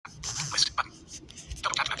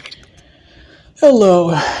Hello,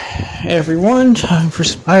 everyone. Time for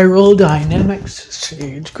Spiral Dynamics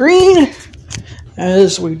Stage Green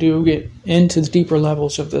as we do get into the deeper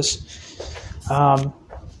levels of this.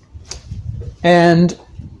 And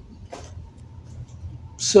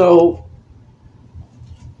so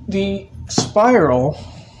the spiral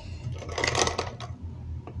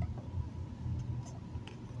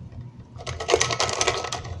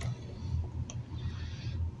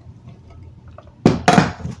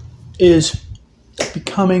is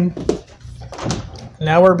becoming,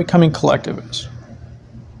 now we're becoming collectivists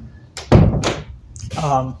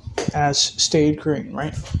as stage green,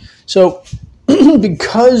 right? So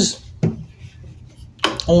because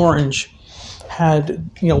Orange had,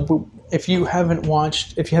 if you haven't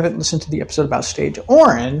listened to the episode about stage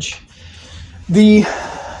orange, the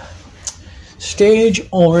stage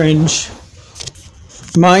orange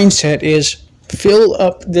mindset is fill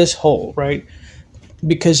up this hole, right?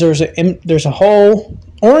 Because there's a hole.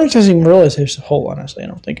 Orange doesn't even realize there's a hole, honestly. I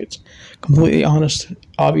don't think it's completely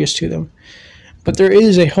obvious to them. But there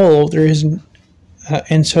is a hole. There isn't,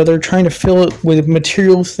 and so they're trying to fill it with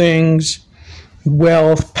material things,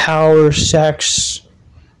 wealth, power, sex,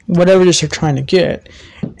 whatever it is they're trying to get.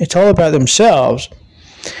 It's all about themselves.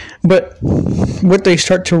 But what they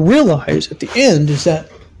start to realize at the end is that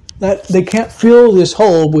they can't fill this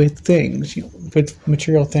hole with things, with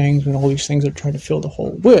material things and all these things they're trying to fill the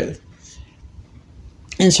hole with.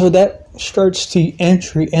 And so that starts the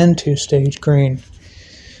entry into stage green,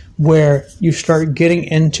 where you start getting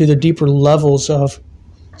into the deeper levels of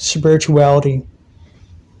spirituality,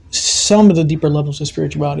 some of the deeper levels of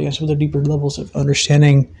spirituality and some of the deeper levels of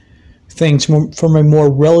understanding things from a more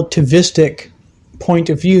relativistic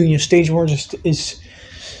point of view. Stage orange is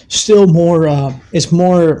still more,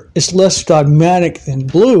 it's less dogmatic than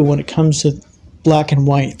blue when it comes to black and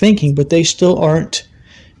white thinking, but they still aren't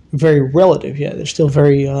very relative yet. They're still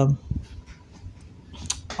very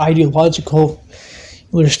ideological.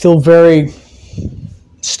 They're still very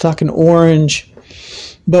stuck in orange.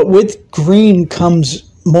 But with green comes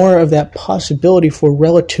more of that possibility for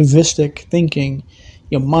relativistic thinking.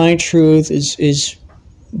 My truth is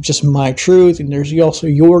just my truth, and there's also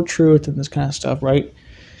your truth and this kind of stuff, right?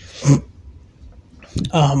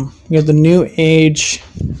 The new age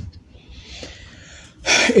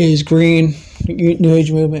is green. New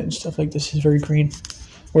age movement and stuff like this is very green,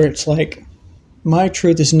 where it's like my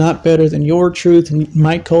truth is not better than your truth, and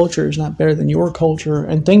my culture is not better than your culture,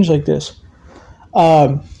 and things like this.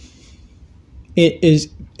 It is,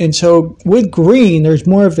 and so with green, there's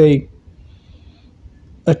more of a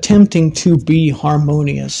attempting to be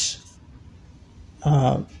harmonious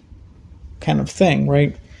kind of thing,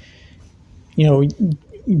 right?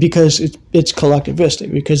 Because it's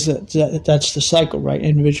collectivistic, because that's the cycle, right?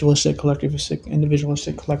 Individualistic, collectivistic,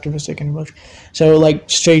 individualistic, collectivistic, individualistic. So like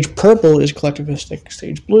stage purple is collectivistic,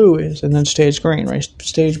 stage blue is, and then stage green, right?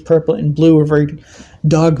 Stage purple and blue are very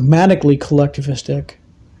dogmatically collectivistic.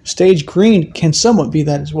 Stage green can somewhat be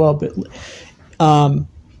that as well, but we'll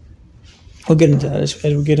get into that as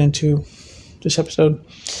we get into this episode.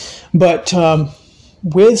 But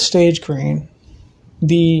with stage green,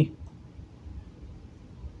 the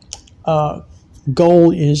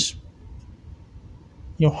goal is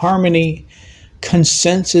harmony,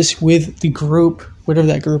 consensus with the group, whatever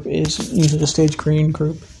that group is, usually the stage green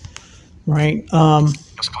group, right?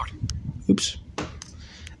 Oops.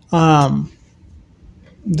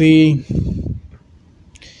 The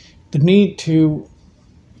need to,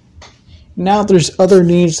 now there's other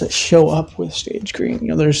needs that show up with stage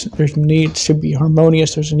green. There's needs to be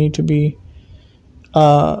harmonious. There's a need to be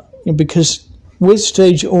because with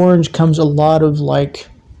stage orange comes a lot of what's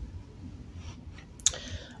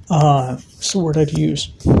the word I'd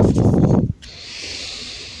use?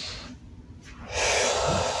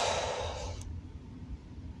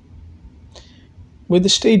 With the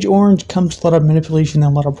stage orange comes a lot of manipulation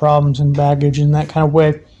and a lot of problems and baggage in that kind of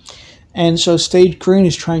way. And so stage green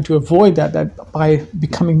is trying to avoid that by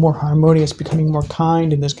becoming more harmonious, becoming more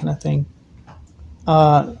kind and this kind of thing.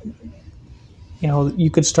 You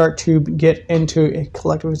could start to get into a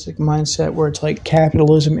collectivistic mindset where it's like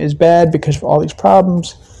capitalism is bad because of all these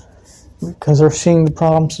problems, because they're seeing the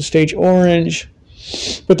problems of stage orange,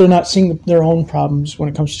 but they're not seeing their own problems when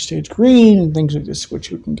it comes to stage green and things like this, which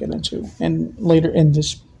we can get into and later in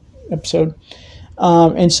this episode.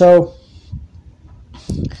 And so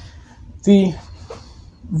the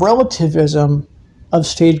relativism of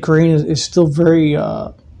stage green is still very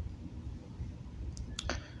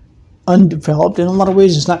undeveloped. In a lot of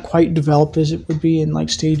ways, it's not quite developed as it would be in like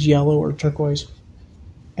stage yellow or turquoise.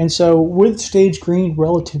 And so with stage green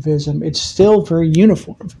relativism, it's still very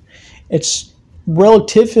uniform. It's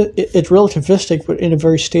it's relativistic, but in a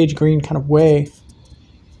very stage green kind of way,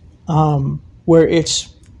 where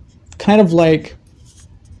it's kind of like,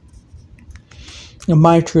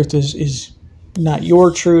 my truth is not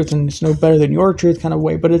your truth, and it's no better than your truth kind of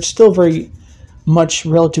way, but it's still very much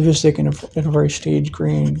relativistic in a very stage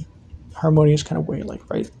green, harmonious kind of way, like,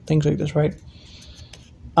 right? Things like this, right?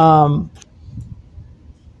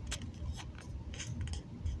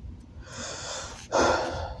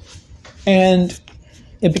 And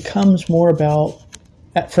it becomes more about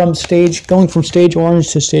going from stage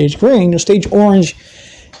orange to stage green. Stage orange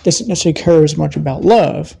doesn't necessarily care as much about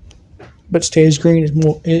love, but stage green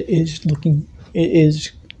is looking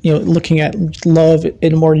at love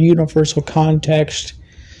in a more universal context.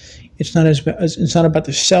 It's not about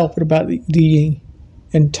the self, but about the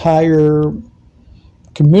entire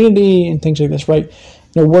community and things like this, right?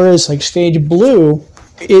 Whereas like stage blue,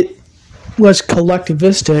 it was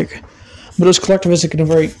collectivistic, but it was collectivistic in a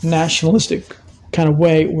very nationalistic kind of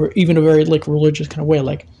way, or even a very like religious kind of way,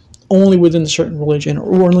 like only within a certain religion,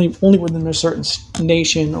 or only within a certain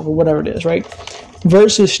nation, or whatever it is, right?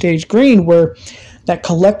 Versus stage green, where that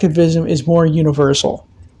collectivism is more universal.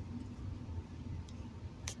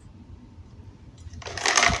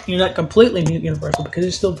 You're not completely universal, because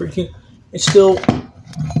it's still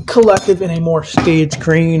collective in a more stage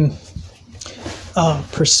green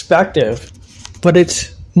perspective, but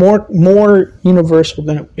it's more universal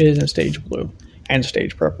than it is in stage blue and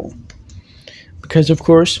stage purple, because of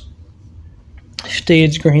course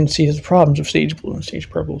stage green sees the problems of stage blue and stage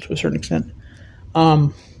purple to a certain extent.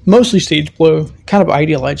 Mostly stage blue kind of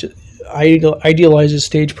idealizes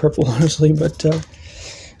stage purple, honestly, but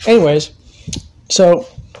anyways, so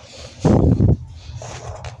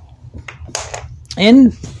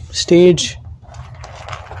in stage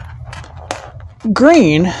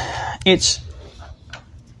green, it's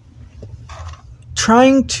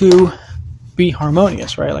trying to be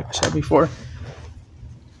harmonious, right? Like I said before,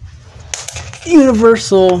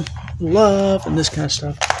 universal love and this kind of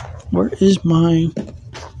stuff. Where's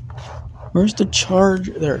the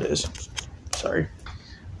charge? There it is. Sorry.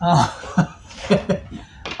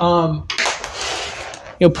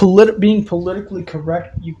 Being politically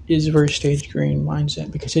correct is a very stage green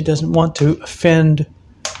mindset, because it doesn't want to offend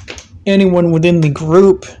anyone within the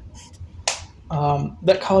group.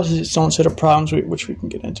 That causes its own set of problems, which we can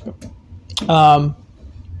get into.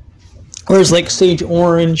 Whereas like stage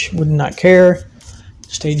orange would not care.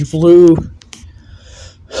 Stage blue,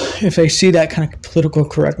 if they see that kind of political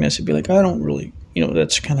correctness, it'd be like, I don't really,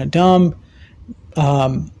 that's kind of dumb.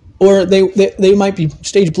 Or they might be,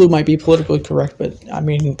 stage blue might be politically correct, but I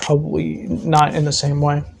mean, probably not in the same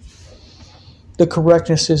way. The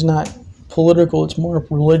correctness is not political, it's more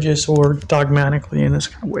religious or dogmatically in this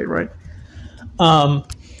kind of way, right?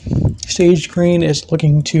 Stage green is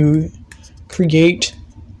looking to create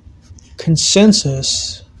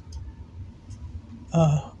consensus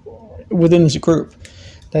within this group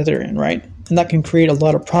that they're in, right? And that can create a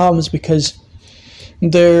lot of problems, because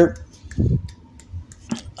they're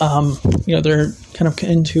kind of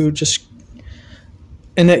into just,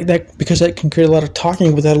 and that because that can create a lot of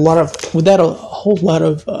talking without a whole lot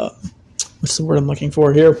of what's the word I'm looking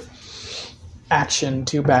for here? Action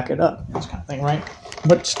to back it up, this kind of thing, right?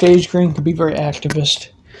 But stage green could be very activist.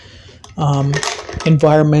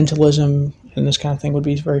 Environmentalism and this kind of thing would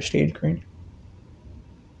be very stage green.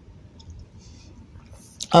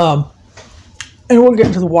 And we'll get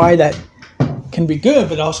into the why that can be good,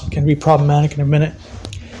 but also can be problematic in a minute.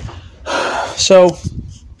 So,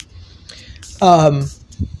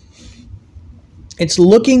 it's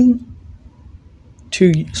looking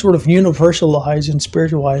to sort of universalize and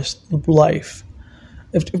spiritualize life.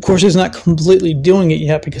 Of course, it's not completely doing it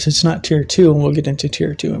yet, because it's not tier 2, and we'll get into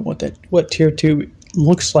tier 2 and what tier 2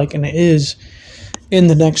 looks like and is in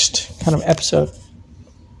the next kind of episode.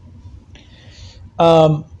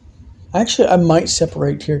 Actually, I might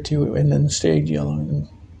separate tier 2 and then stage yellow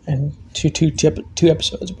and two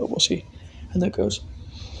episodes, but we'll see how that goes.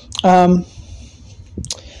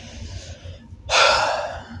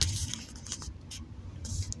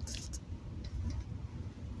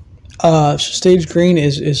 Stage green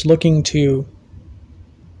is looking to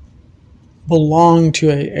belong to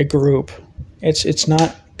a group. It's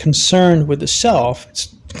not concerned with the self.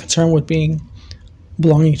 It's concerned with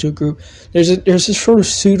belonging to a group. There's this sort of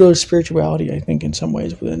pseudo spirituality, I think, in some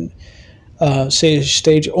ways within say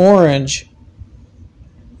stage orange,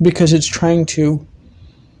 because it's trying to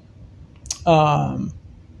what's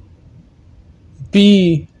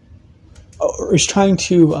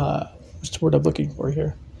the word I'm looking for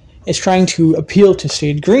here? it's trying to appeal to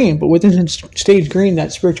stage green, but within stage green,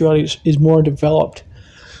 that spirituality is more developed.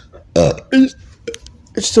 It's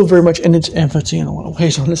still very much in its infancy in a lot of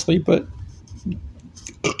ways, honestly, but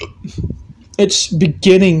it's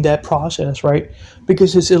beginning that process, right?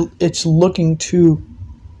 Because it's looking to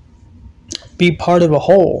be part of a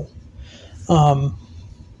whole, in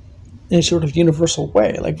a sort of universal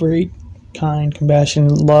way, like very kind, compassion,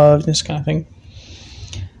 love, this kind of thing.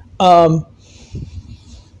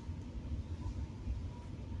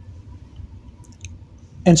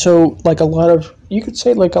 And so, like a lot of, you could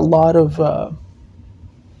say, like a lot of,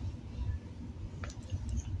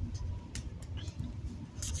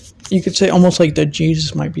 you could say almost like that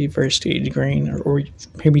Jesus might be very stage green, or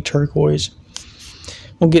maybe turquoise.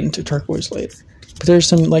 We'll get into turquoise later. But there's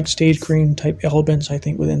some like stage green type elements, I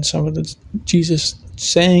think, within some of the Jesus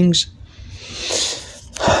sayings.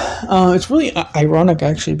 It's really ironic,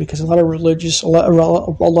 actually, because a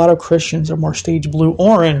lot of Christians are more stage blue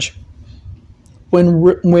orange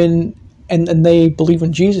when they believe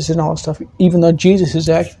in Jesus and all that stuff, even though Jesus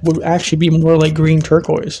would actually be more like green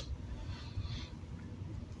turquoise.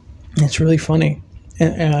 It's really funny,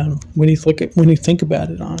 and when you think about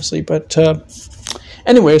it, honestly. But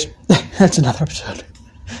anyways, that's another episode.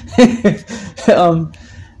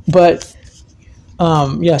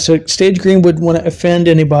 Yeah. So stage green would want to offend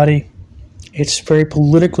anybody. It's very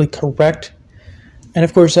politically correct, and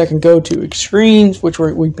of course that can go to extremes, which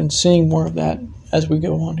we've been seeing more of that as we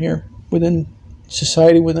go on here within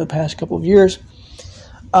society within the past couple of years.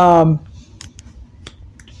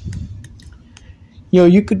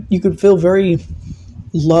 You could feel very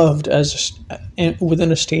loved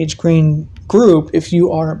within a stage green group if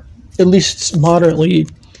you are at least moderately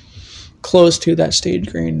close to that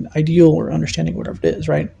stage green ideal or understanding, whatever it is,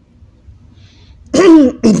 right?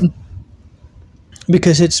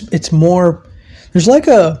 Because it's more, there's like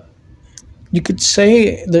a, you could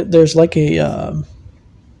say that there's like a,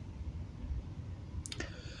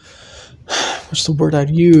 what's the word I'd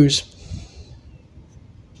use?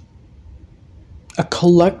 A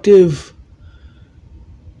collective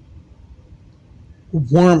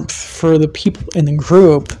warmth for the people in the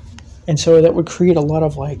group, and so that would create a lot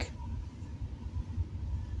of like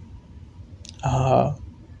a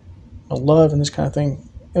love and this kind of thing.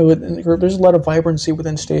 In the group, there's a lot of vibrancy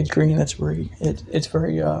within stage green. That's very it's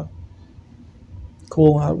very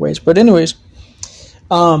cool in a lot of ways. But anyways,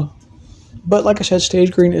 but like I said,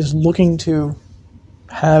 stage green is looking to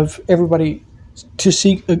have everybody to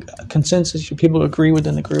seek a consensus, people to agree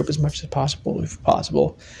within the group as much as possible, if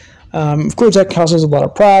possible. Of course, that causes a lot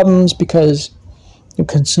of problems because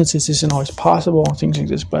consensus isn't always possible and things like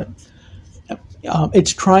this, but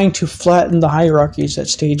it's trying to flatten the hierarchies that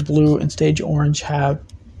stage blue and stage orange have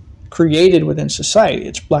created within society.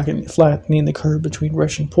 It's flattening the curve between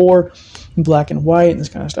rich and poor, and black and white, and this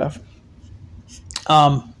kind of stuff.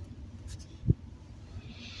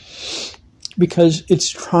 Because it's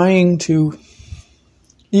trying to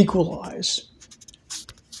equalize.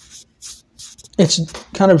 It's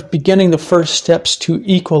kind of beginning the first steps to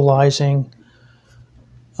equalizing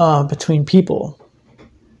between people,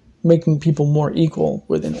 making people more equal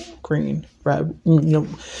within green.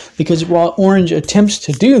 Because while orange attempts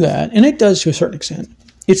to do that, and it does to a certain extent,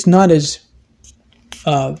 it's not as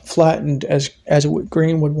flattened as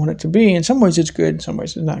green would want it to be. In some ways it's good, in some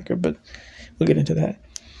ways it's not good, but we'll get into that.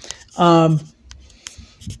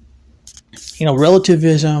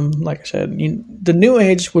 Relativism, like I said, the New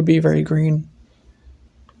Age would be very green.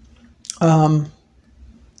 I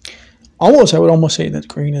would almost say that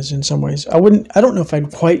green is in some ways. I don't know if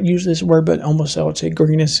I'd quite use this word, but almost I would say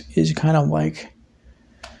green is kind of like,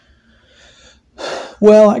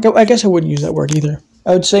 well, I guess I wouldn't use that word either.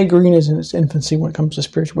 I would say green is in its infancy when it comes to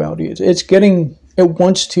spirituality. It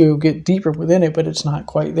wants to get deeper within it, but it's not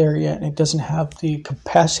quite there yet. And it doesn't have the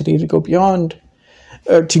capacity to go beyond,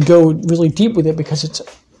 or to go really deep with it, because it's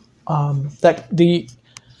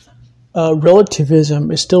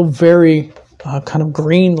relativism is still very kind of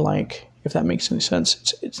green-like, if that makes any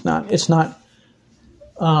sense. It's not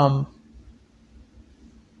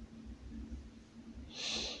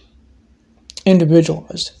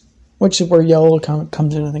individualized, which is where yellow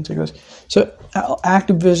comes in and things like this. So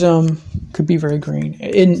activism could be very green.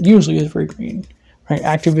 It usually is very green, right?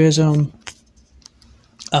 Activism,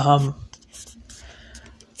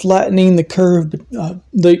 flattening the curve, the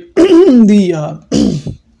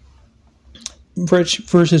rich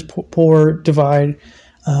versus poor divide.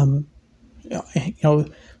 The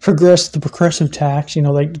progressive tax.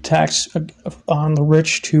 Like the tax on the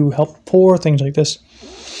rich to help the poor. Things like this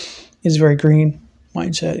is very green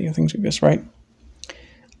mindset. Things like this, right?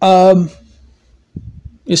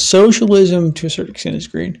 is socialism to a certain extent is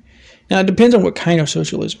green. Now, it depends on what kind of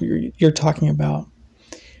socialism you're talking about.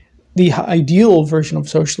 The ideal version of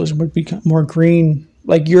socialism would be more green,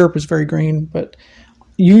 like Europe is very green, but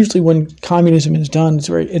usually when communism is done,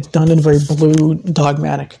 it's done in a very blue,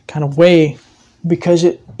 dogmatic kind of way, because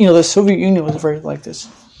the Soviet Union was very like this,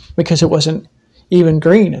 because it wasn't even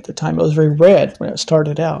green at the time. It was very red when it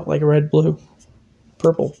started out, like red, blue,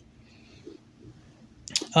 purple.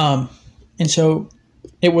 And so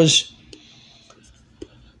it was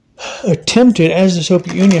attempted as the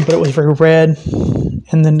Soviet Union, but it was very red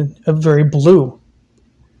and then a very blue.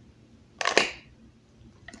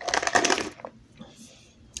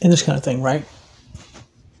 And this kind of thing, right?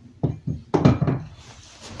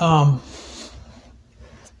 But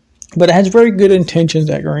it has very good intentions,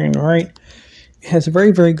 that green, right? It has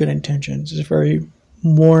very, very good intentions. It's very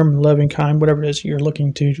warm, loving, kind, whatever it is you're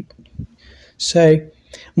looking to say.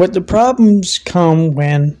 But the problems come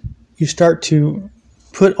when you start to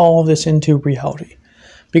put all of this into reality.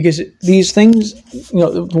 Because these things,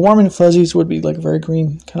 the warm and fuzzies would be like a very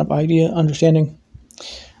green kind of idea, understanding.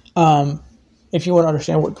 If you want to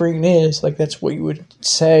understand what green is, like that's what you would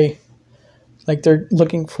say. Like they're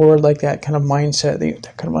looking for like that kind of mindset,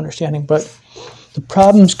 that kind of understanding. But the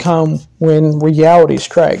problems come when reality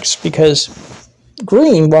strikes, because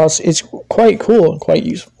green, whilst it's quite cool and quite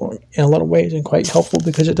useful in a lot of ways and quite helpful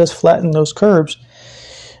because it does flatten those curves,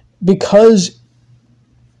 because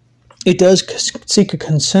it does seek a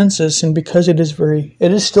consensus, and because it is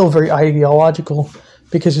still very ideological,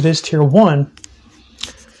 because it is tier 1,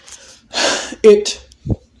 it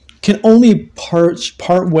can only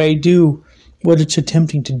part way do what it's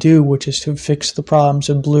attempting to do, which is to fix the problems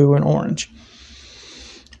of blue and orange.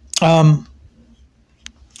 And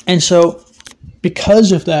so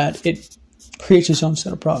because of that, it creates its own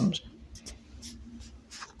set of problems.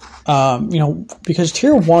 Because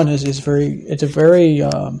tier 1 it's a very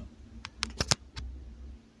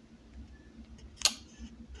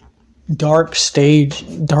dark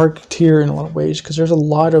tier in a lot of ways, because there's a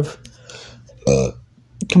lot of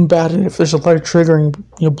combative, there's a lot of triggering.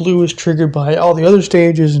 Blue is triggered by all the other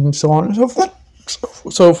stages and so on and so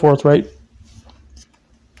forth, right?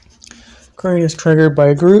 Green is triggered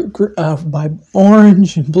by by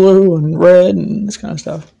orange and blue and red and this kind of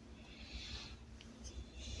stuff.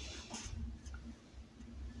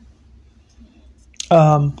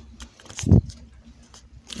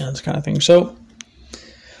 This kind of thing. So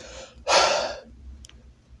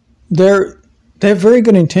they have very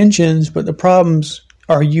good intentions, but the problems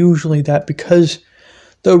are usually that because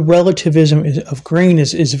the relativism of green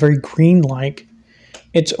is very green-like,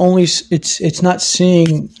 it's not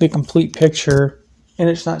seeing the complete picture, and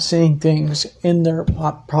it's not seeing things in their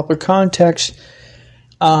proper context,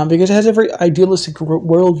 because it has a very idealistic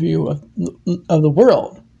worldview of the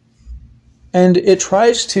world, and it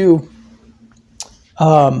tries to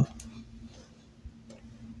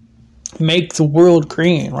make the world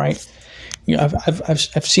green, right?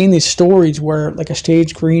 I've seen these stories where like a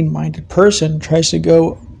stage green-minded person tries to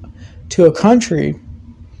go to a country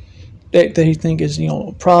that they think is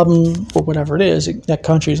a problem or whatever it is. That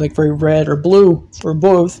country is like very red or blue or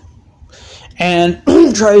both, and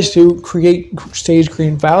tries to create stage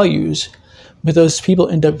green values, but those people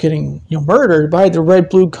end up getting murdered by the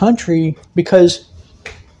red-blue country, because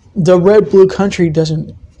the red-blue country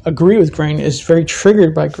doesn't agree with green, is very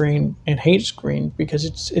triggered by green and hates green because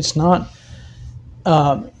it's not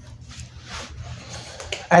at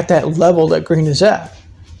that level that green is at.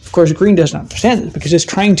 Of course, green doesn't understand this because it's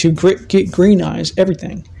trying to get greenize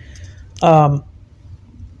everything. And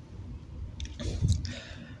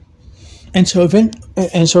so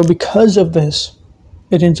because of this,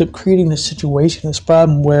 it ends up creating this situation, this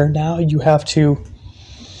problem where now you have to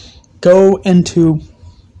go into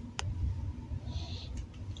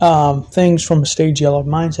things from a stage yellow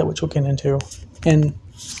mindset, which we'll get into in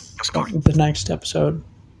the next episode,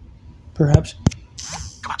 perhaps.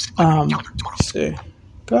 Let's see.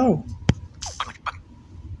 Go.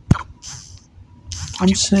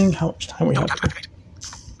 I'm seeing how much time we have here.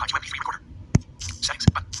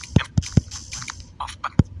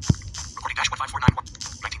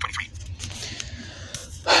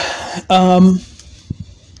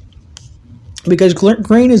 Because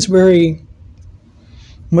green is very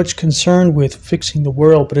much concerned with fixing the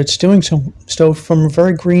world, but it's doing so from a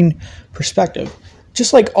very green perspective.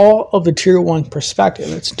 Just like all of the tier 1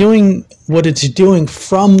 perspective, it's doing what it's doing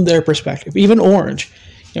from their perspective. Even orange,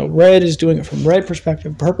 red is doing it from red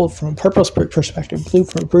perspective, purple from purple perspective, blue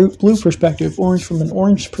from blue perspective, orange from an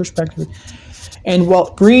orange perspective. And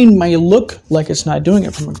while green may look like it's not doing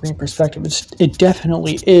it from a green perspective, it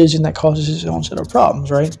definitely is, and that causes its own set of problems,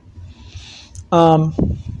 right?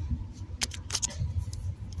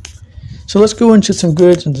 So let's go into some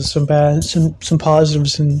goods and some bad, some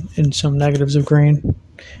positives and some negatives of green.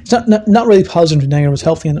 It's not really positive and negative, it's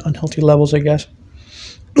healthy and unhealthy levels, I guess.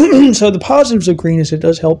 So the positives of green is it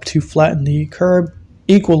does help to flatten the curve,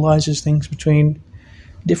 equalizes things between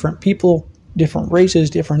different people, different races,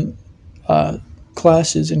 different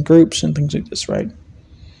classes and groups and things like this, right?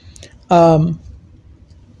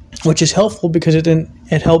 Which is helpful because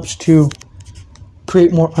it helps to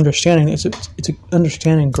create more understanding. It's an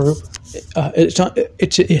understanding group.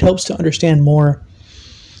 It helps to understand more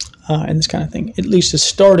and this kind of thing. At least a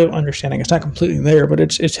start of understanding. It's not completely there, but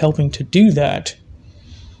it's helping to do that.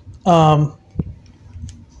 This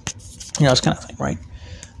kind of thing, right?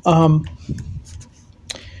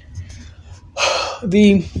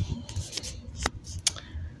 The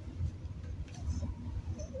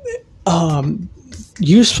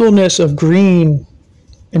usefulness of green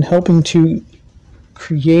in helping to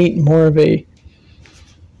create more of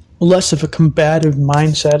less of a combative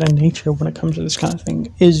mindset in nature when it comes to this kind of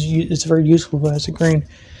thing it's very useful as a green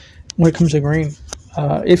when it comes to green.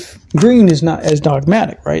 If green is not as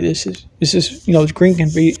dogmatic, right? This is green can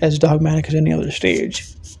be as dogmatic as any other stage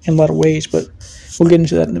in a lot of ways, but we'll get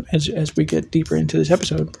into that as we get deeper into this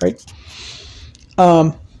episode, right?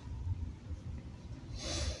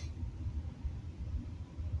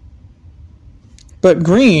 But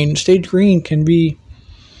stage green can be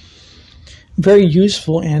very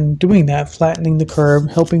useful in doing that, flattening the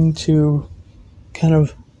curve, helping to kind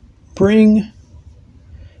of bring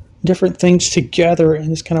different things together in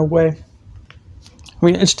this kind of way. I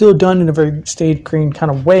mean, it's still done in a very stage green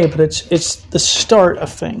kind of way, but it's the start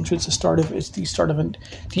of things. It's the start of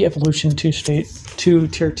the evolution to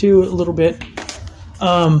tier 2 a little bit.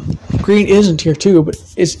 Green isn't tier 2, but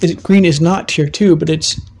green is not tier 2, but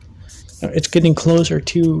it's getting closer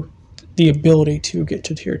to the ability to get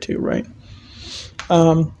to tier 2, right?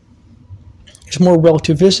 It's more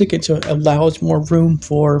relativistic, and so it allows more room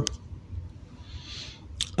for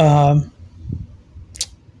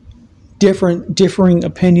differing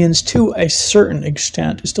opinions to a certain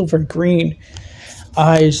extent. It's still very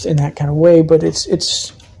green-eyed in that kind of way, but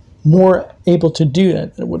it's more able to do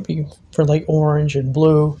that than it would be for like orange and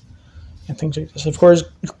blue and things like this. Of course,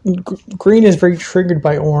 green is very triggered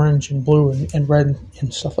by orange and blue and red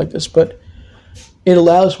and stuff like this, but it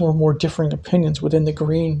allows for more differing opinions within the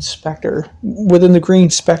green spectrum,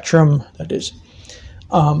 that is.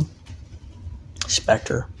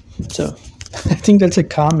 Spectre. So I think that's a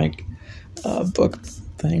comic book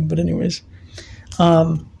thing, but anyways.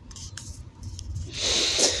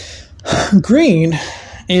 Green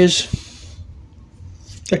is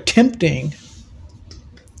attempting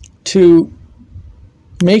to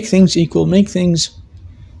make things equal, make things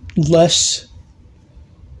less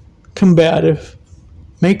combative,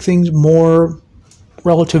 make things more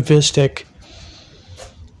relativistic.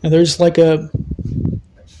 And there's like a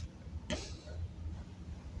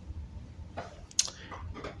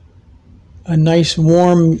nice,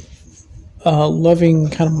 warm, loving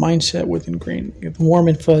kind of mindset within green. You have warm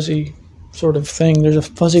and fuzzy sort of thing. There's a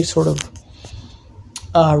fuzzy sort of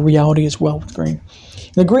reality as well with green.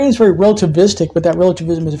 And the green is very relativistic, but that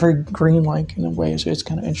relativism is very green-like in a way, so it's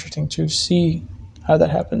kind of interesting to see how that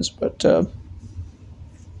happens. But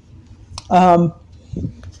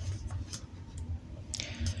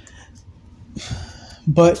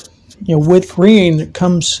with green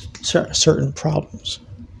comes certain problems.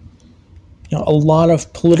 A lot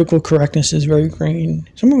of political correctness is very green.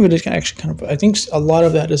 Some of it is actually kind of, I think a lot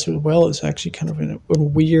of that as well is actually kind of in a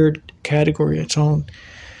weird category of its own.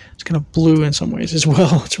 It's kind of blue in some ways as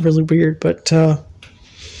well. It's really weird, but the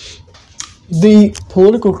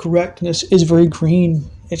political correctness is very green.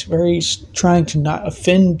 It's very trying to not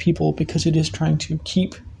offend people because it is trying to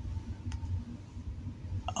keep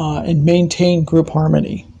and maintain group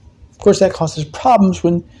harmony. Of course, that causes problems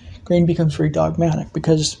when green becomes very dogmatic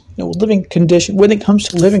because when it comes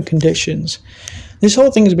to living conditions, this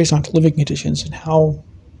whole thing is based on living conditions and how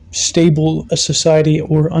stable a society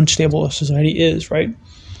or unstable a society is, right?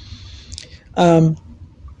 And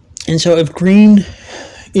so if green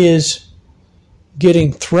is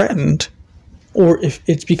getting threatened, or if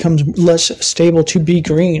it becomes less stable to be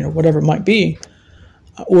green or whatever it might be,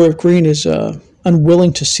 or if green is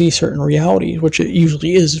unwilling to see certain realities, which it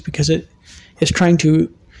usually is because it is trying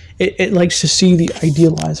to, it likes to see the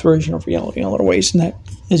idealized version of reality in a lot of ways, and that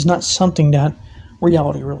is not something that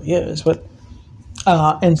reality really is. But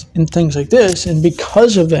and things like this, and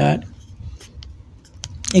because of that,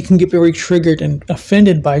 it can get very triggered and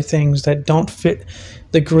offended by things that don't fit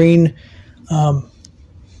the green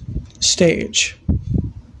stage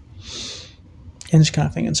and this kind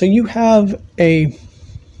of thing. And so you have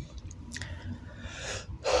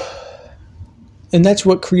and that's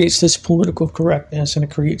what creates this political correctness, and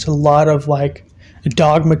it creates a lot of like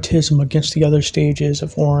dogmatism against the other stages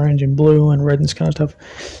of orange and blue and red and this kind of stuff.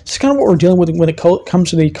 It's kind of what we're dealing with when it comes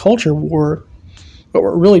to the culture war. What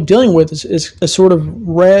we're really dealing with is a sort of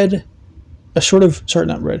red,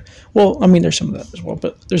 not red. Well, I mean, there's some of that as well,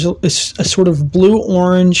 but there's a sort of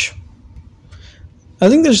blue-orange. I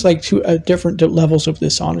think there's like two different levels of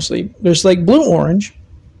this, honestly. There's like blue-orange,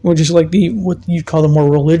 which is like what you'd call the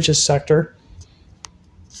more religious sector.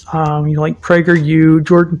 Like PragerU,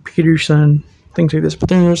 Jordan Peterson, things like this. But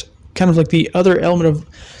then there's kind of like the other element of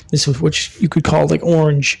this, which you could call like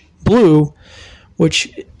orange-blue,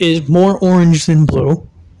 which is more orange than blue,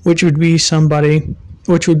 which would be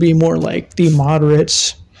more like the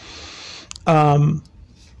moderates. Like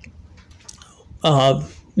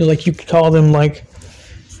you could call them like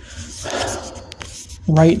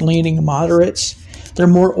right-leaning moderates. They're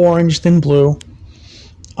more orange than blue,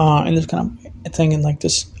 and this kind of thing, and like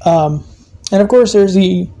this. And of course, there's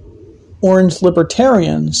the orange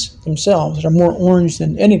libertarians themselves that are more orange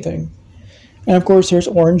than anything. And of course, there's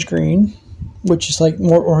orange-green, which is like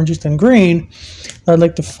more oranges than green. They're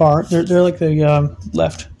like they're like the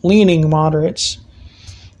left-leaning moderates.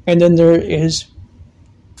 And then there is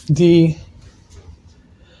the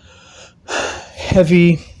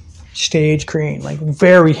heavy stage green, like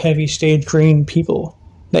very heavy stage green people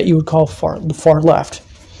that you would call the far left.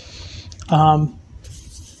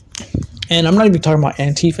 And I'm not even talking about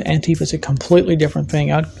Antifa. Antifa is a completely different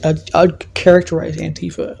thing. I'd characterize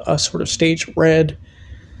Antifa as sort of stage red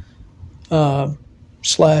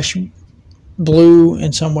slash blue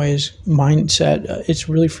in some ways mindset. It's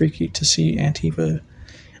really freaky to see Antifa,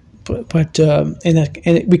 but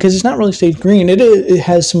because it's not really stage green, it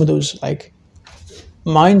has some of those like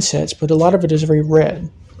mindsets, but a lot of it is very red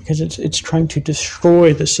because it's trying to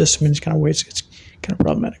destroy the system in this kind of ways. It's kind of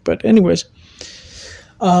problematic. But anyways,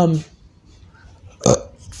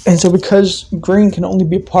 and so because green can only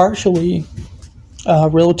be partially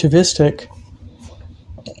relativistic.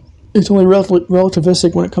 It's only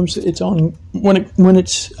relativistic when it comes to its own.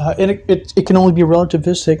 It can only be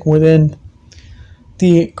relativistic within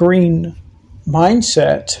the green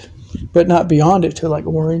mindset, but not beyond it to like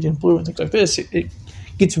orange and blue and things like this. It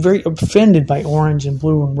gets very offended by orange and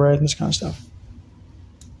blue and red and this kind of stuff.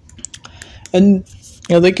 And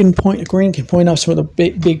green can point out some of the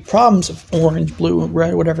big problems of orange, blue, and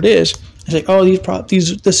red, whatever it is. It's like, oh,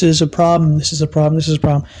 this is a problem, this is a problem, this is a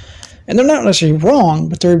problem. And they're not necessarily wrong,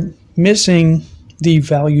 but they're missing the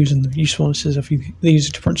values and the usefulnesses of these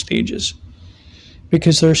different stages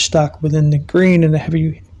because they're stuck within the green in a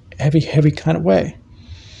heavy kind of way.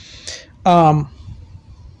 Of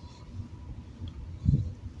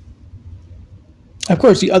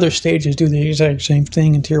course, the other stages do the exact same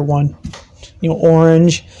thing in Tier 1.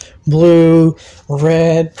 Orange, blue,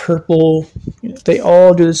 red, purple, they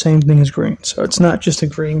all do the same thing as green. So it's not just a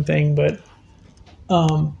green thing, but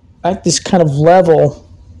at this kind of level,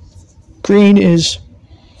 green is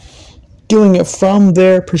doing it from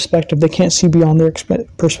their perspective. They can't see beyond their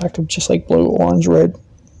perspective, just like blue, orange, red,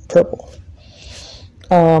 purple.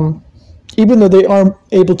 Even though they are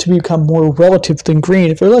able to become more relative than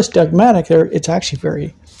green, if they're less dogmatic, it's actually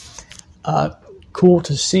very cool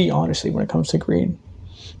to see, honestly, when it comes to green.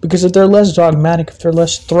 Because if they're less dogmatic, if they're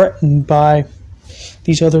less threatened by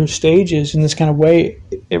these other stages in this kind of way,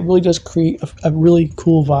 it really does create a really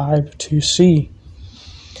cool vibe to see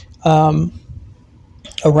around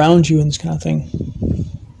you and this kind of thing.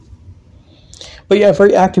 But yeah,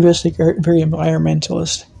 very activistic, very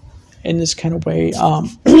environmentalist in this kind of way,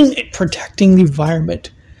 protecting the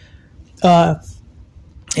environment.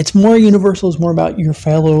 It's more universal. It's more about your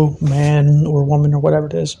fellow man or woman or whatever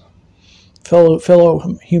it is, fellow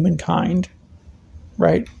humankind,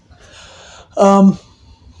 right?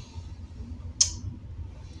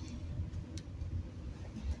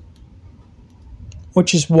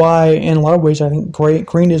 Which is why, in a lot of ways, I think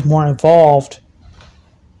green is more involved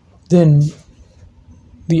than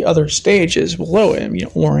the other stages below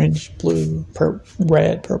it. Orange, blue,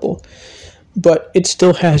 red, purple, but it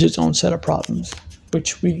still has its own set of problems,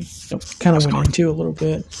 which we kind of went into a little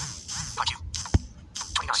bit.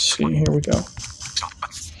 Let's see, here we go.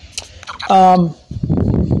 Let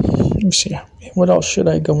me see. What else should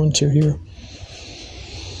I go into here?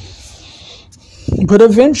 But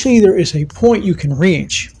eventually there is a point you can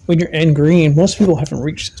reach when you're in green. Most people haven't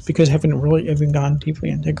reached this because haven't really even gone deeply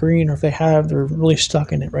into green, or if they have, they're really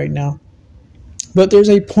stuck in it right now. But there's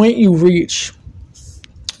a point you reach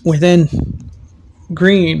within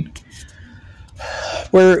green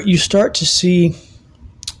where you start to see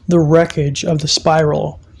the wreckage of the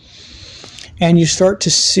spiral, and you start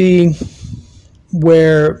to see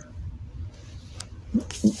where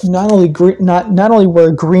not only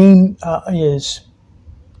where green is,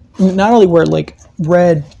 not only where like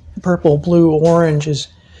red, purple, blue, orange is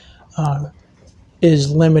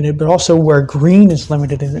limited, but also where green is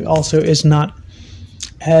limited, and it also is not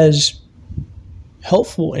as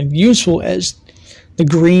helpful and useful as the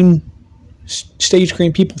green stage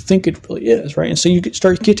green people think it really is, right? And so you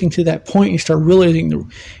start getting to that point, you start realizing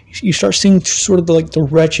you start seeing sort of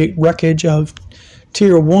the wreckage of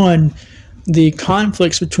tier 1, the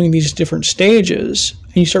conflicts between these different stages,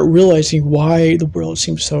 and you start realizing why the world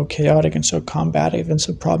seems so chaotic and so combative and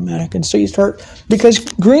so problematic. And so you start, because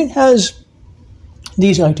green has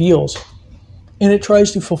these ideals, and it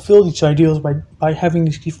tries to fulfill these ideals by having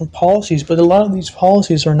these different policies, but a lot of these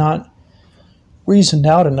policies are not reasoned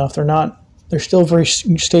out enough. They're still very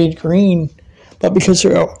stage green, but because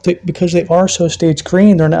they are so stage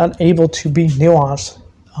green, they're not able to be nuanced,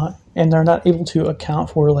 and they're not able to account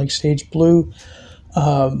for like stage blue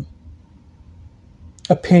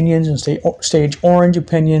opinions and stage orange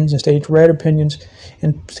opinions and stage red opinions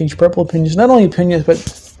and stage purple opinions. Not only opinions, but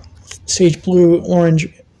stage blue, orange,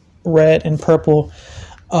 red, and purple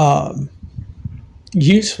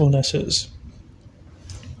usefulnesses,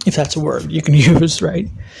 if that's a word you can use, right?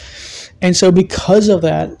 And so because of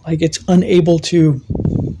that, like, it's unable to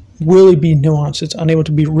really be nuanced. It's unable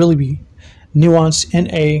to really be nuanced in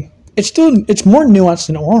it's more nuanced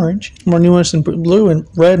than orange, more nuanced than blue and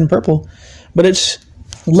red and purple, but it's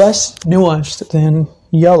less nuanced than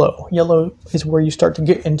yellow. Yellow is where you start to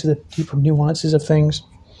get into the deeper nuances of things,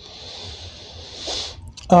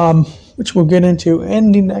 which we'll get into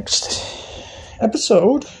in the next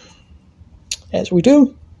episode, as we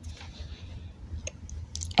do.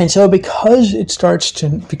 And so because you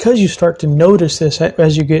start to notice this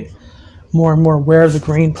as you get more and more aware of the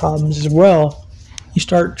green problems as well, you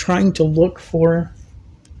start trying to look for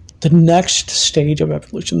the next stage of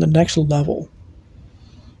evolution, the next level,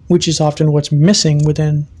 which is often what's missing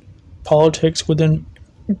within politics, within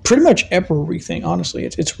pretty much everything, honestly.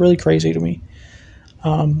 It's really crazy to me,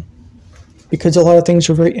 because a lot of things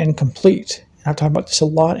are very incomplete. And I've talked about this a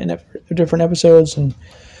lot in different episodes, and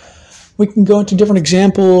we can go into different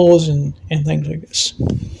examples and things like this.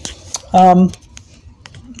 Let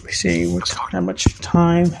me see, how much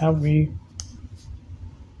time have we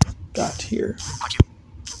got here?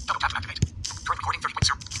 Double tap to activate. Current recording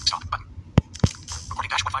 30.0. Stop button. Recording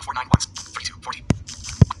dash 15491 32 40.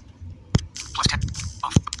 Plus 10.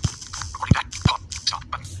 Off. Recording dash. Pause. Stop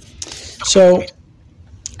button. So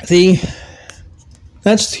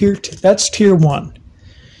that's tier 1.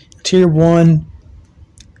 Tier 1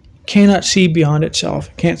 cannot see beyond itself.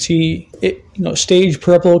 It can't see it. Stage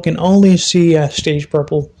purple can only see stage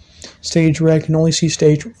purple. Stage red can only see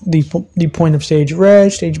the point of stage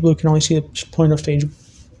red. Stage blue can only see the point of stage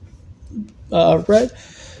red.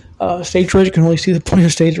 Stage red can only see the point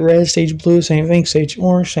of stage red. Stage blue, same thing. Stage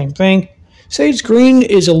orange, same thing. Stage green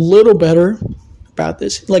is a little better about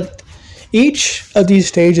this. Like, each of these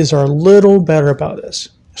stages are a little better about this.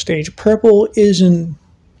 Stage purple isn't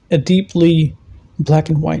a deeply black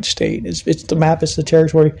and white state. It's the map, it's the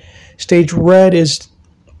territory. Stage red is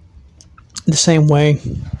the same way.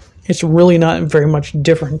 It's really not very much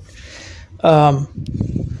different. And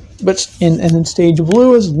then stage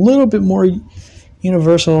blue is a little bit more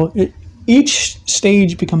universal. Each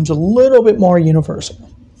stage becomes a little bit more universal.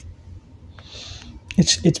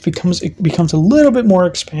 It becomes a little bit more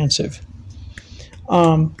expansive.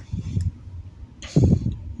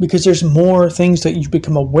 Because there's more things that you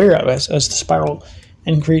become aware of as the spiral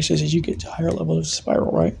increases, as you get to higher levels of the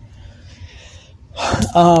spiral, right?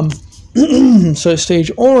 So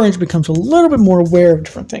stage orange becomes a little bit more aware of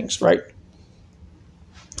different things, right?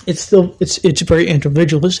 It's very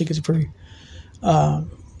individualistic. It's very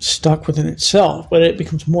stuck within itself, but it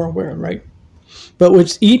becomes more aware, right? But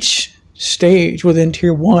with each stage within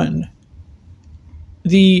tier 1,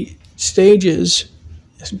 the stages,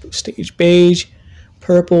 stage beige,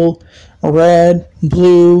 purple, red,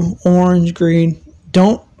 blue, orange, green,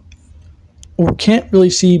 don't or can't really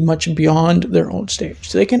see much beyond their own stage.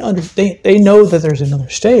 So they know that there's another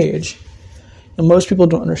stage, and most people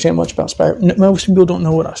don't understand much about spiral. Most people don't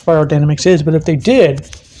know what spiral dynamics is, but if they did,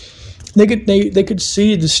 they could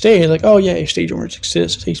see the stage like, oh yeah, stage orange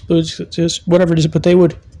exists, stage blue exists, whatever it is, but they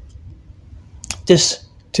would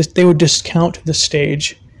discount the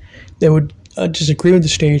stage. They would disagree with the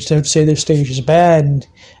stage. They would say the stage is bad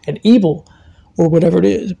and evil, or whatever it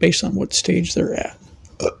is, based on what stage they're at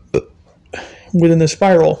within the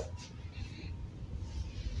spiral.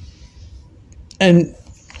 And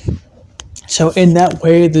so in that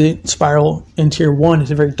way, the spiral in tier 1 is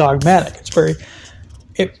very dogmatic. It's very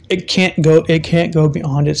it can't go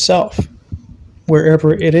beyond itself.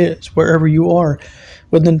 Wherever it is, wherever you are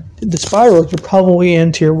within the spiral, you're probably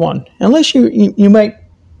in tier 1. Unless you might.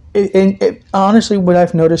 Honestly, what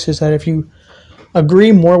I've noticed is that if you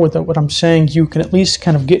agree more with what I'm saying, you can at least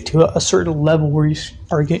kind of get to a certain level where you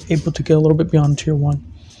are able to get a little bit beyond tier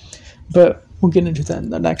 1. But we'll get into that in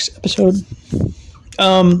the next episode.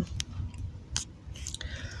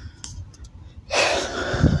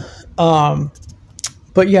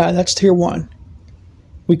 But yeah, that's tier 1.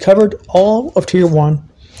 We covered all of tier 1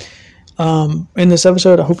 in this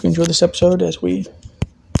episode. I hope you enjoyed this episode. As we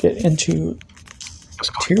get into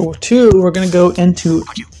tier 2, we're going to go into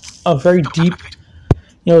a very deep.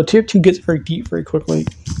 Tier 2 gets very deep very quickly.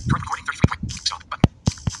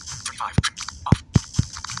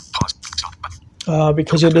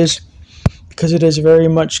 Because it is very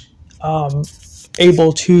much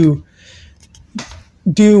able to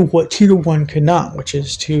do what tier 1 could not, which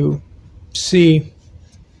is to see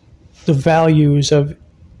the values of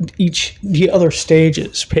the other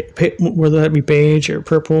stages, whether that be beige or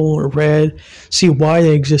purple or red, see why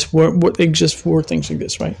they exist, what they exist for, things like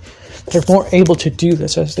this, right? They're more able to do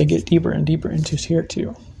this as they get deeper and deeper into tier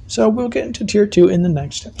 2. So we'll get into tier 2 in the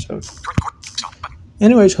next episode.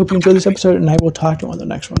 Anyways, hope you enjoyed this episode, and I will talk to you on the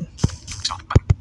next one.